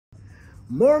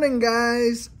Morning,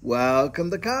 guys.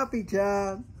 Welcome to Coffee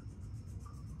Chat.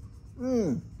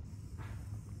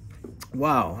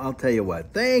 Wow, I'll tell you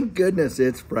what. Thank goodness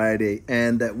it's Friday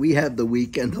and that we have the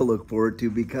weekend to look forward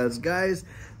to because, guys,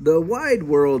 the wide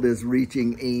world is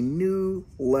reaching a new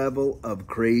level of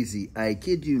crazy. I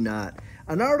kid you not.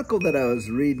 An article that I was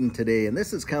reading today, and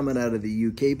this is coming out of the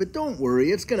UK, but don't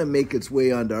worry, it's going to make its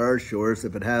way onto our shores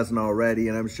if it hasn't already,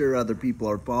 and I'm sure other people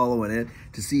are following it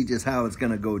to see just how it's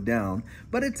going to go down.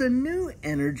 But it's a new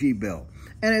energy bill,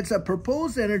 and it's a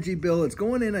proposed energy bill. It's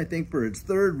going in, I think, for its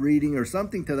third reading or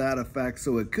something to that effect,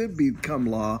 so it could become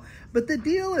law. But the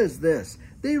deal is this.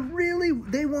 They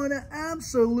want to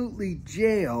absolutely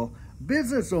jail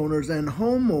business owners and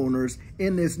homeowners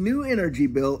in this new energy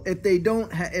bill if they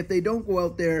don't go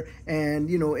out there and,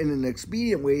 in an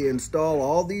expedient way install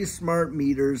all these smart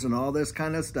meters and all this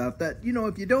kind of stuff that,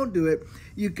 if you don't do it,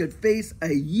 you could face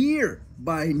a year,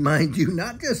 mind you,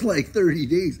 not just like 30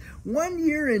 days, 1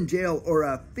 year in jail or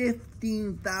a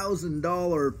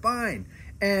 $15,000 fine.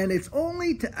 And it's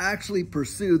only to actually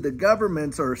pursue the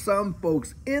government's or some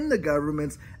folks in the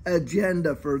government's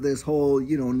agenda for this whole,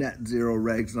 net zero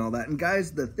regs and all that. And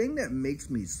guys, the thing that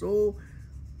makes me so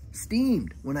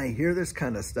steamed when I hear this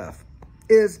kind of stuff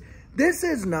is this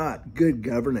is not good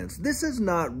governance. This is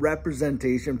not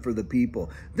representation for the people.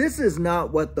 This is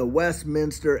not what the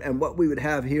Westminster and what we would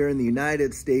have here in the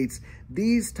United States,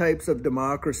 these types of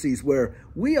democracies where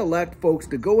we elect folks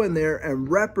to go in there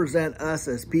and represent us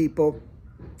as people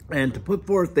and to put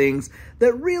forth things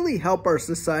that really help our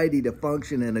society to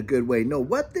function in a good way. No,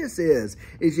 what this is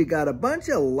you got a bunch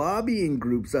of lobbying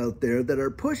groups out there that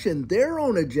are pushing their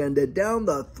own agenda down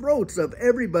the throats of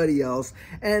everybody else.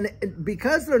 And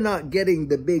because they're not getting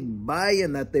the big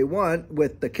buy-in that they want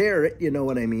with the carrot, you know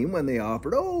what I mean, when they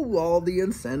offered, all the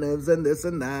incentives and this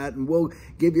and that, and we'll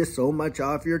give you so much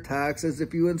off your taxes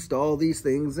if you install these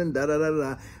things and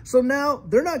da-da-da-da. So now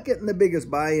they're not getting the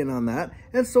biggest buy-in on that.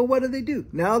 And so what do?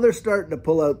 Now they're starting to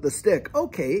pull out the stick.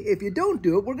 Okay, if you don't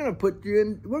do it, we're going to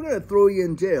throw you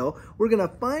in jail. We're going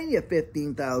to fine you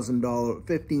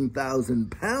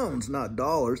 $15,000 pounds, not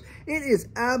dollars. It is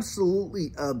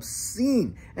absolutely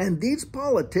obscene. And these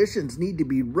politicians need to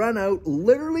be run out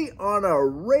literally on a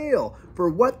rail for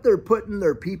what they're putting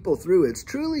their people through. It's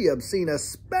truly obscene,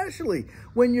 especially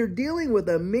when you're dealing with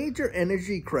a major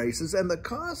energy crisis and the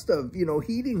cost of,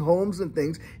 heating homes and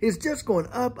things is just going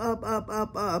up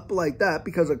like that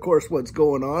because, of course, what's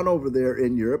going on over there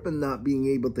in Europe and not being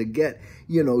able to get,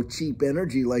 cheap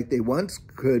energy like they once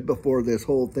could before this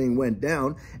whole thing went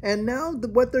down. And now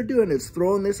what they're doing is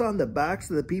throwing this on the backs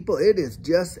of the people. It is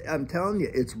just, I'm telling you,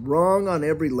 it's wrong on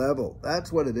every level.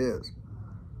 That's what it is.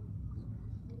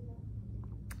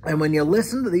 And when you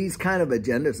listen to these kind of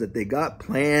agendas that they got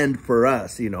planned for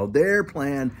us, their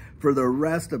plan for the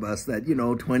rest of us that,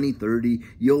 2030,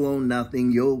 you'll own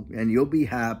nothing, you'll be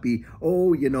happy.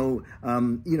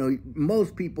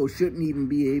 Most people shouldn't even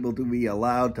be able to be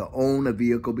allowed to own a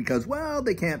vehicle because, well,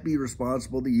 they can't be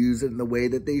responsible to use it in the way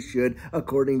that they should,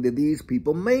 according to these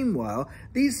people. Meanwhile,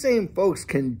 these same folks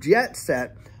can jet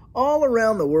set all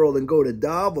around the world and go to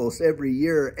Davos every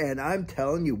year. And I'm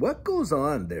telling you, what goes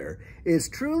on there is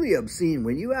truly obscene.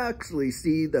 When you actually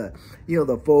see the,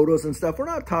 the photos and stuff, we're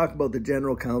not talking about the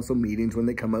general council meetings when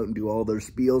they come out and do all their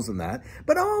spiels and that,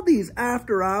 but all these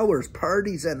after hours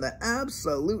parties and the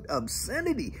absolute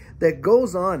obscenity that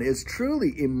goes on is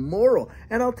truly immoral.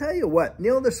 And I'll tell you what,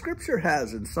 the scripture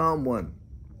has in Psalm 1,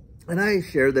 and I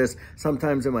share this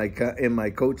sometimes in my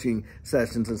coaching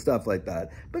sessions and stuff like that.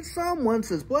 But Psalm 1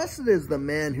 says, blessed is the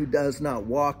man who does not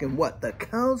walk in what? The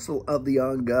counsel of the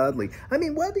ungodly. I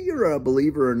mean, whether you're a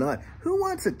believer or not, who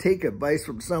wants to take advice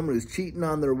from someone who's cheating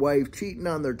on their wife, cheating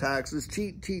on their taxes,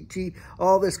 cheat,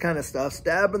 all this kind of stuff,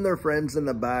 stabbing their friends in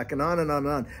the back, and on and on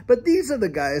and on. But these are the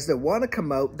guys that want to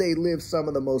come out. They live some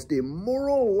of the most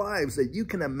immoral lives that you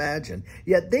can imagine.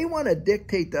 Yet they want to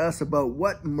dictate to us about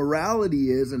what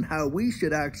morality is and how we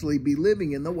should actually be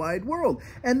living in the wide world.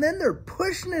 And then they're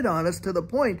pushing it on us to the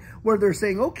point where they're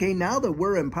saying, okay, now that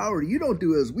we're in power, you don't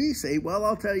do as we say. Well,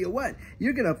 I'll tell you what,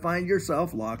 you're going to find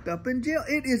yourself locked up in jail.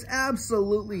 It is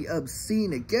absolutely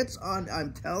obscene. It gets on,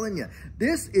 I'm telling you,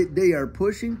 they are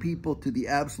pushing people to the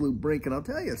absolute brink. And I'll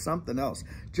tell you something else.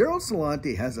 Gerald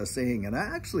Celente has a saying, and I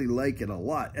actually like it a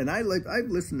lot. And I've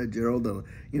listened to Gerald,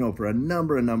 for a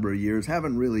number of years,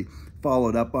 haven't really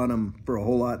followed up on him for a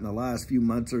whole lot in the last few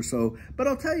months or so. But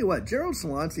I'll tell you what, Gerald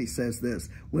Celente says this: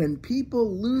 when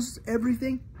people lose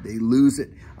everything, they lose it.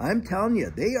 I'm telling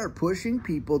you, they are pushing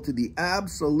people to the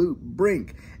absolute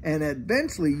brink. And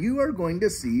eventually you are going to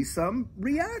see some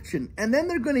reaction. And then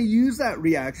they're going to use that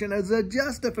reaction as a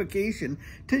justification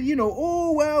to,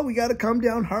 oh, well, we got to come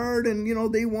down hard. And,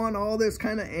 they want all this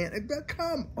kind of,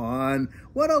 come on.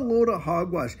 What a load of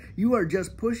hogwash. You are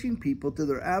just pushing people to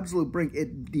their absolute brink.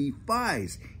 It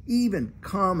defies even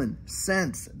common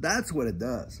sense. That's what it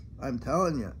does. I'm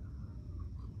telling you.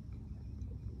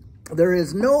 There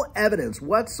is no evidence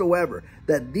whatsoever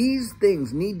that these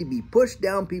things need to be pushed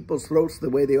down people's throats the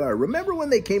way they are. Remember when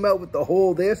they came out with the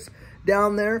whole this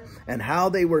down there and how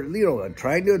they were,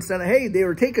 trying to incent, hey, they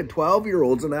were taking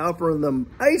 12-year-olds and offering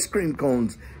them ice cream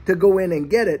cones to go in and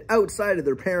get it outside of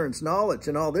their parents' knowledge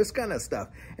and all this kind of stuff.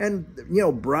 And,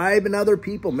 bribing other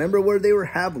people. Remember where they were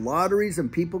have lotteries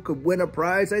and people could win a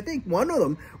prize? I think one of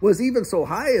them was even so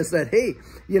high as that, hey,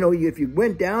 if you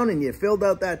went down and you filled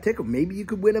out that ticket, maybe you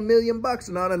could win $1 million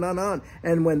and on and on and on.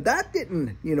 And when that didn't,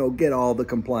 get all the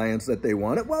compliance that they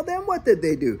wanted, well, then what did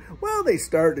they do? Well, they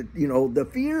started, the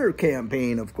fear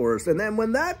campaign, of course. And then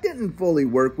when that didn't fully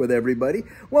work with everybody,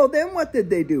 well, then what did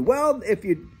they do? Well, if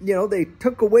they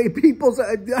took away people's,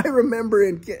 I remember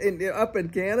up in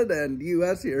Canada and the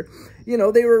U.S. here,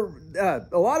 they were,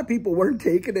 a lot of people weren't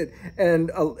taking it and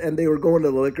they were going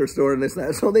to the liquor store and this and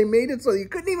that. So they made it so you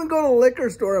couldn't even go to the liquor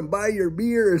store and buy your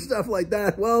beer or stuff like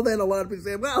that. Well, then a lot of people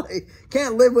say, well, I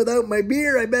can't live without my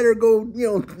beer. I better go,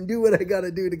 do what I got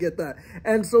to do to get that.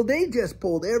 And so they just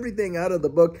pulled everything out of the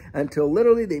book until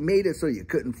literally they made it so you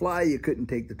couldn't fly, you couldn't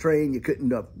take the train, you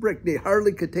couldn't, they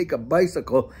hardly could take a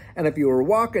bicycle. And if you were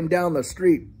walking down the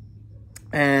street,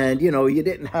 and, you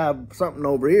didn't have something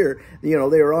over here, they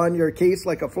were on your case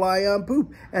like a fly on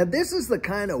poop. And this is the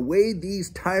kind of way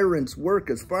these tyrants work.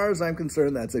 As far as I'm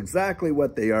concerned, that's exactly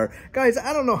what they are. Guys,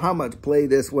 I don't know how much play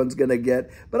this one's going to get,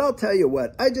 but I'll tell you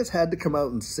what, I just had to come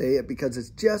out and say it because it's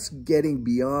just getting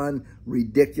beyond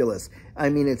ridiculous. I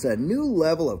mean, it's a new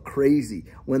level of crazy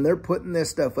when they're putting this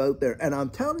stuff out there. And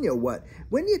I'm telling you what,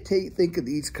 when you think of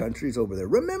these countries over there,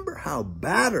 remember how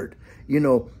battered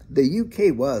the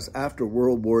UK was after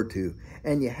World War II,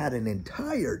 and you had an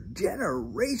entire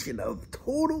generation of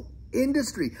total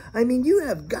industry. I mean, you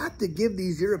have got to give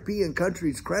these European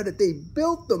countries credit. They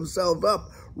built themselves up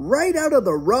right out of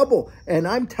the rubble. And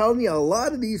I'm telling you, a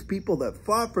lot of these people that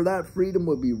fought for that freedom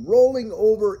would be rolling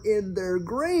over in their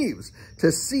graves to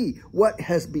see what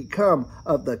has become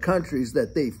of the countries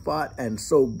that they fought and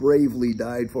so bravely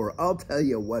died for. I'll tell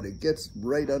you what, it gets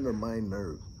right under my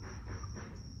nerve.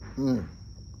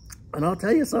 And I'll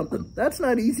tell you something, that's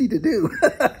not easy to do.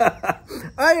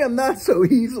 I am not so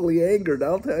easily angered,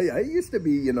 I'll tell you. I used to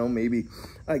be, maybe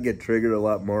I get triggered a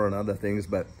lot more on other things,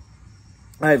 but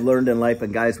I've learned in life,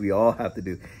 and guys, we all have to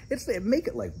do, it's make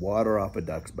it like water off a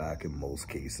duck's back in most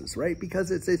cases, right?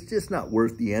 Because it's just not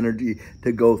worth the energy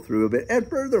to go through of it. And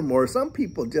furthermore, some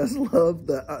people just love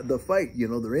the fight.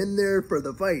 They're in there for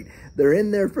the fight. They're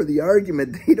in there for the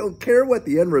argument. They don't care what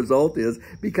the end result is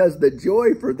because the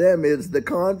joy for them is the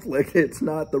conflict. It's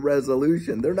not the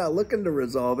resolution. They're not looking to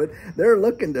resolve it. They're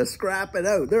looking to scrap it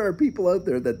out. There are people out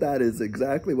there that is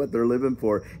exactly what they're living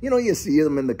for. You see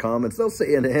them in the comments. They'll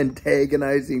say an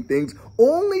antagonizing things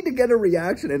only to get a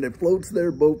reaction, and it floats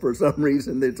their boat for some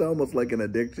reason. It's almost like an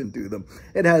addiction to them.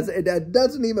 It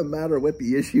doesn't even matter what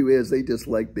the issue is. They just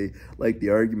like the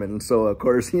argument. And so, of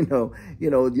course,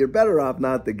 you're better off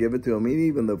not to give it to them. I mean,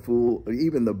 even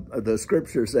the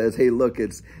scripture says, hey, look,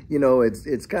 it's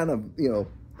kind of,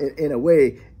 in a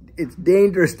way, it's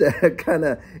dangerous to kind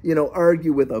of,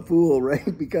 argue with a fool,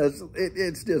 right? Because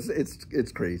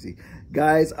it's crazy.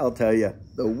 Guys, I'll tell you,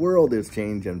 the world is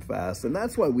changing fast, and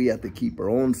that's why we have to keep our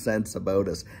own sense about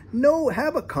us.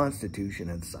 Have a constitution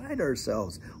inside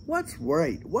ourselves. What's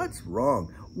right? What's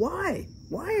wrong? Why?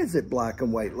 Why is it black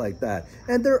and white like that?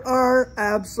 And there are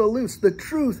absolutes. The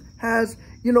truth has,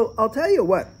 I'll tell you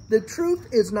what, the truth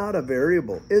is not a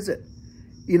variable, is it?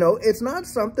 It's not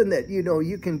something that, you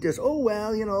can just,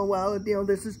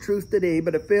 this is truth today,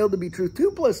 but it failed to be truth.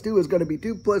 2 + 2 is going to be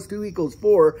 2 + 2 =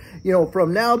 4.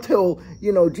 From now till,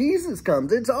 Jesus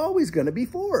comes, it's always going to be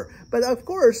 4. But of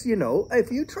course,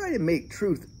 if you try to make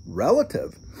truth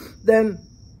relative, then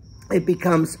it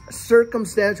becomes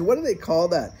circumstantial. What do they call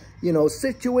that?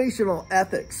 Situational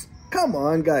ethics. Come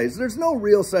on, guys. There's no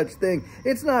real such thing.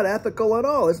 It's not ethical at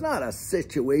all. It's not a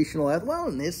situational ethic. Well,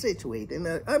 in this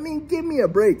situation, I mean, give me a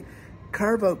break.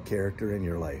 Carve out character in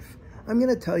your life. I'm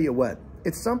going to tell you what.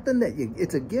 It's something that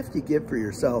it's a gift you give for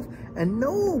yourself, and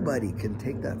nobody can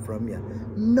take that from you.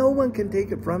 No one can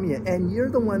take it from you, and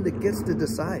you're the one that gets to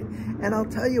decide. And I'll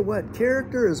tell you what,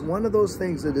 character is one of those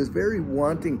things that is very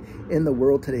wanting in the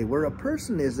world today, where a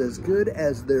person is as good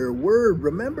as their word.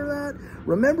 Remember that?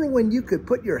 Remember when you could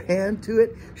put your hand to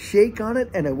it, shake on it,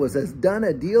 and it was as done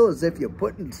a deal as if you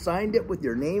put and signed it with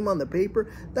your name on the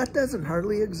paper? That doesn't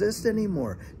hardly exist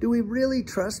anymore. Do we really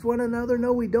trust one another?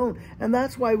 No, we don't. And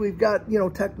that's why we've got,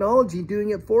 technology doing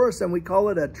it for us, and we call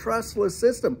it a trustless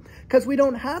system, because we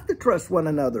don't have to trust one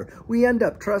another. We end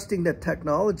up trusting the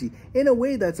technology. In a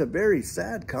way, that's a very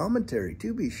sad commentary,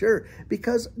 to be sure,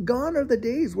 because gone are the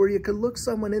days where you could look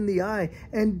someone in the eye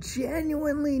and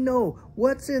genuinely know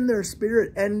what's in their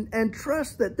spirit and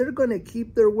trust that they're going to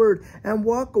keep their word and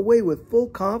walk away with full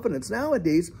confidence.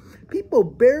 Nowadays, people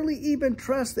barely even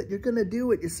trust that you're going to do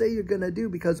what you say you're going to do,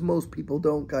 because most people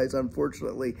don't, guys.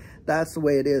 Unfortunately, that's the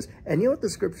way it is. And you know what the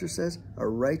scripture says? A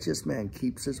righteous man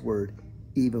keeps his word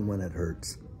even when it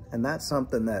hurts. And that's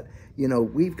something that,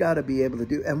 we've got to be able to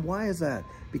do. And why is that?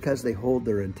 Because they hold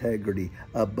their integrity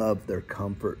above their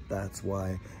comfort. That's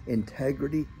why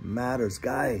integrity matters,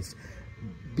 guys.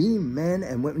 Be men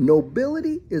and women.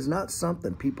 Nobility is not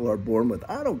something people are born with.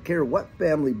 I don't care what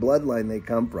family bloodline they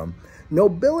come from.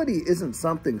 Nobility isn't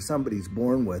something somebody's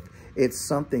born with. It's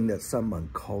something that someone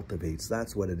cultivates.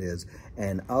 That's what it is.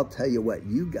 And I'll tell you what,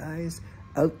 you guys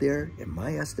out there, in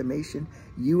my estimation,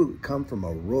 you come from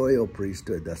a royal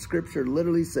priesthood. The scripture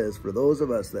literally says, for those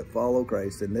of us that follow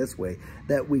Christ in this way,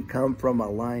 that we come from a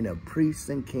line of priests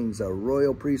and kings, a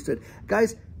royal priesthood.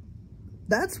 Guys,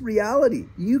 that's reality.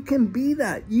 You can be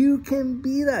that. You can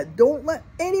be that. Don't let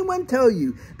anyone tell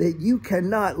you that you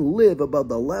cannot live above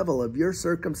the level of your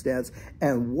circumstance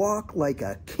and walk like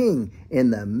a king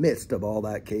in the midst of all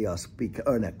that chaos,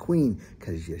 and a queen,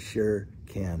 because you sure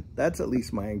can. That's at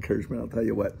least my encouragement, I'll tell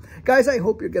you what. Guys, I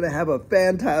hope you're going to have a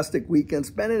fantastic weekend,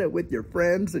 spending it with your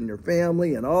friends and your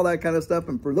family and all that kind of stuff.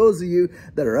 And for those of you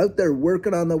that are out there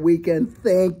working on the weekend,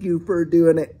 thank you for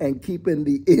doing it and keeping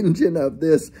the engine of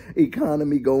this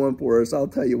economy going for us. I'll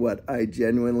tell you what, I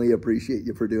genuinely appreciate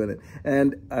you for doing it.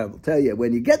 And I'll tell you,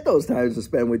 when you get those times to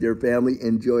spend with your family,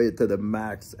 enjoy it to the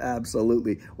max.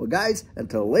 Absolutely. Well, guys,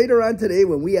 until later on today,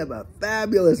 when we have a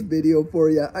fabulous video for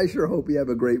you, I sure hope you have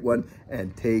a great one,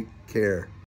 and take care.